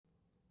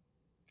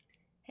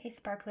Hey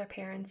Sparkler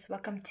parents,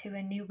 welcome to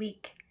a new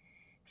week.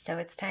 So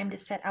it's time to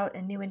set out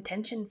a new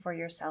intention for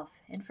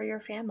yourself and for your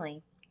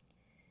family.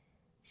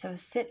 So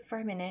sit for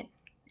a minute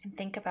and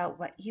think about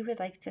what you would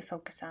like to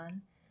focus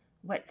on,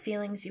 what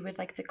feelings you would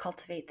like to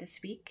cultivate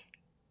this week,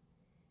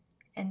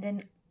 and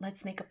then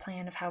let's make a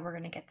plan of how we're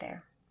going to get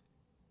there.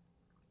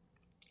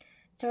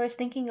 So I was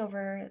thinking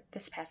over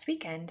this past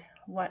weekend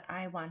what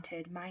I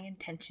wanted my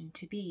intention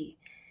to be.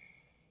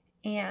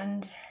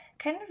 And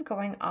kind of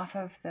going off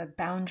of the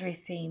boundary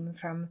theme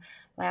from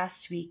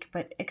last week,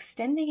 but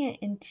extending it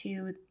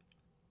into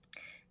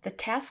the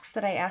tasks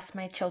that I ask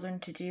my children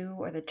to do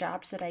or the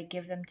jobs that I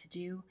give them to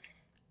do.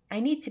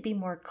 I need to be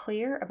more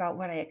clear about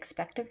what I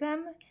expect of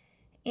them,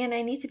 and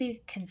I need to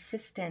be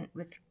consistent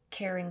with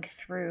carrying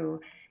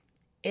through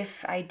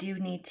if I do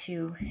need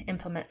to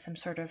implement some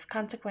sort of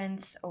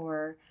consequence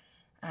or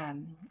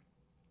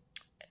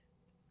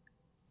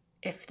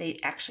if they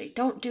actually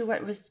don't do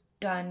what was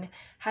done.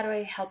 How do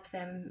I help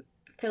them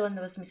fill in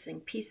those missing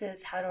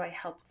pieces? How do I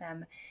help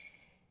them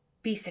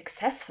be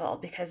successful?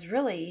 Because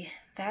really,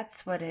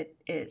 that's what it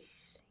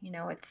is.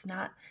 It's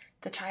not,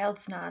 the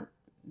child's not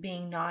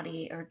being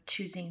naughty or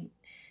choosing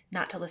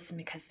not to listen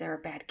because they're a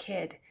bad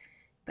kid,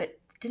 but it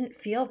didn't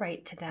feel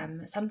right to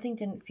them. Something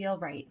didn't feel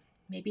right.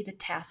 Maybe the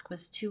task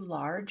was too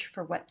large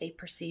for what they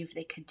perceived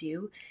they could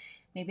do.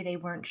 Maybe they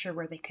weren't sure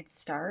where they could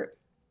start.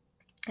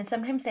 And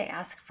sometimes they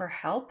ask for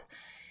help.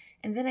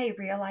 And then I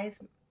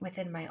realize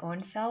within my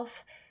own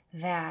self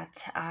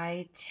that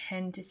I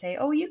tend to say,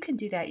 oh, you can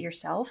do that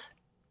yourself.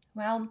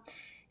 Well,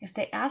 if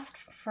they asked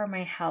for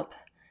my help,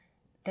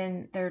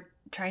 then they're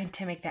trying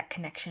to make that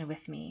connection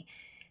with me.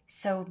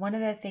 So one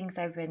of the things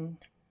I've been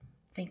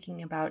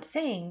thinking about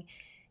saying,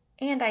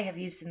 and I have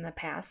used in the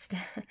past,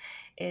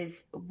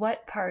 is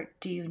what part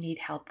do you need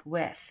help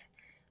with?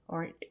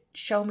 Or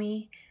show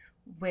me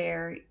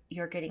where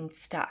you're getting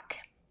stuck.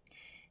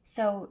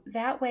 So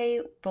that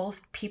way,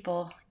 both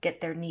people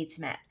get their needs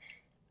met.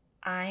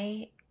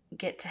 I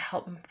get to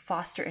help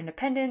foster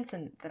independence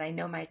and that I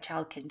know my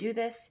child can do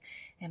this,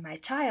 and my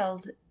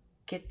child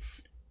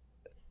gets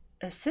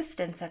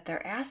assistance that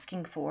they're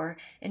asking for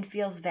and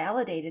feels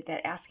validated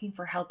that asking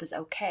for help is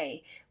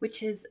okay,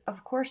 which is,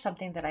 of course,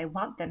 something that I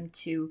want them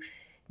to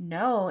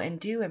know and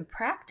do and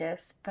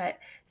practice. But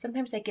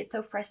sometimes I get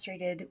so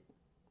frustrated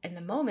in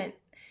the moment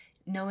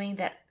knowing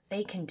that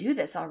they can do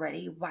this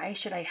already. Why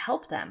should I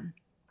help them?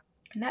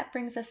 And that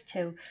brings us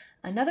to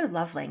another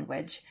love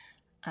language,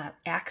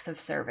 acts of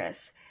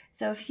service.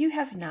 So if you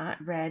have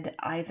not read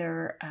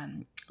either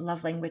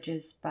Love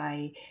Languages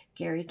by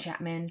Gary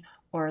Chapman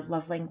or the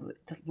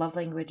Love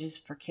Languages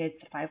for Kids,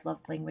 the 5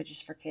 Love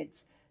Languages for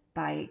Kids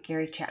by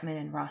Gary Chapman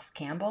and Ross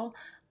Campbell,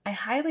 I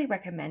highly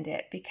recommend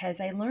it because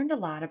I learned a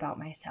lot about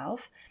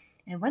myself.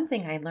 And one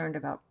thing I learned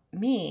about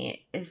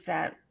me is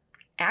that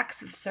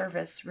acts of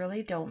service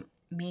really don't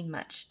mean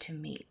much to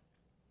me.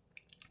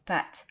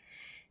 But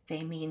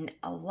they mean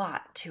a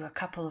lot to a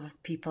couple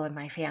of people in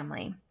my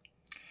family.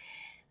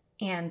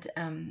 And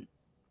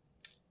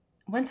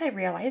once I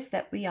realized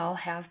that we all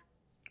have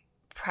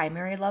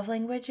primary love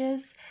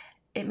languages,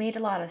 it made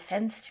a lot of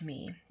sense to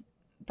me.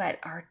 But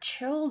our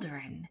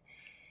children,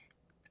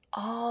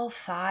 all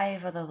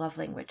 5 of the love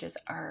languages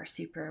are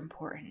super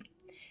important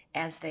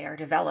as they are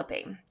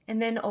developing. And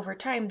then over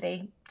time,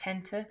 they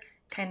tend to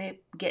kind of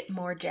get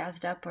more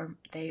jazzed up, or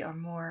they are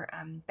more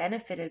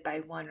benefited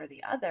by one or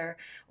the other,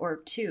 or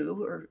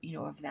 2, or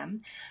of them,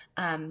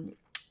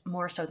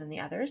 more so than the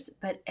others.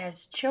 But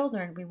as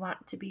children, we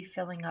want to be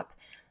filling up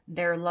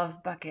their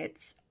love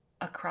buckets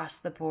across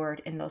the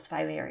board in those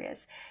 5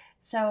 areas.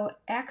 So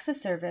acts of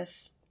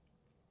service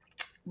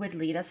would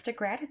lead us to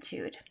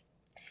gratitude.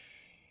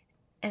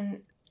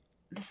 And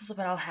this is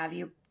what I'll have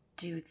you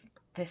do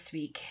this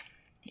week.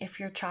 If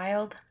your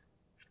child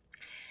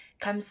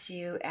comes to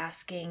you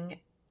asking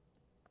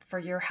for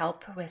your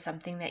help with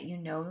something that you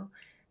know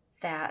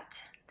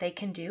that they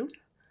can do,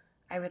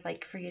 I would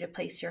like for you to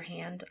place your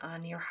hand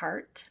on your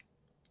heart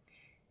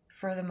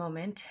for the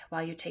moment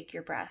while you take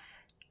your breath,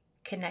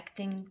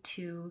 connecting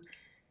to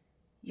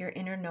your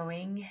inner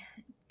knowing,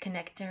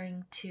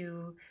 connecting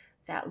to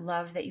that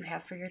love that you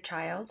have for your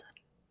child.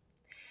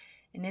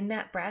 And in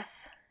that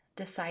breath,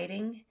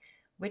 deciding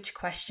which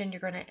question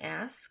you're going to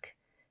ask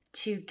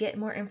to get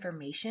more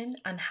information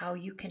on how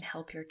you can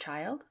help your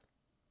child,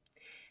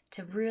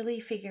 to really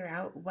figure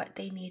out what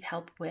they need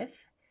help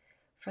with,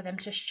 for them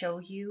to show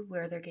you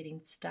where they're getting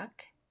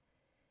stuck,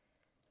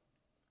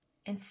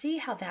 and see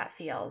how that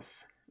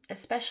feels,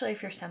 especially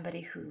if you're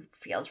somebody who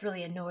feels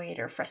really annoyed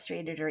or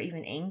frustrated or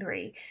even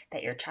angry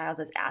that your child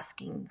is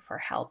asking for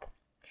help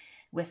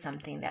with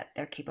something that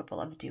they're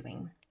capable of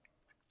doing.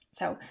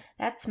 So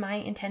that's my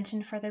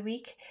intention for the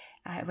week.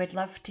 I would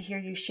love to hear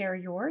you share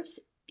yours.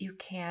 You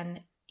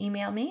can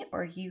email me,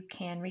 or you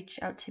can reach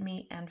out to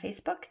me on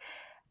Facebook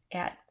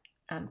at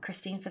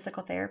Christine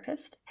Physical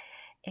Therapist,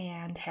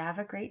 and have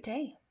a great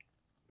day.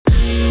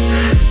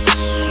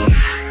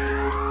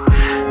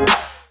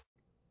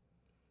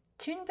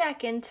 Tune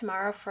back in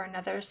tomorrow for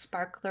another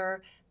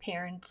Sparkler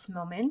Parents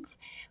moment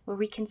where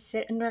we can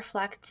sit and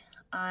reflect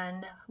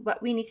on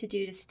what we need to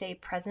do to stay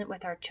present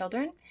with our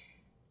children.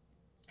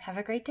 Have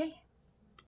a great day.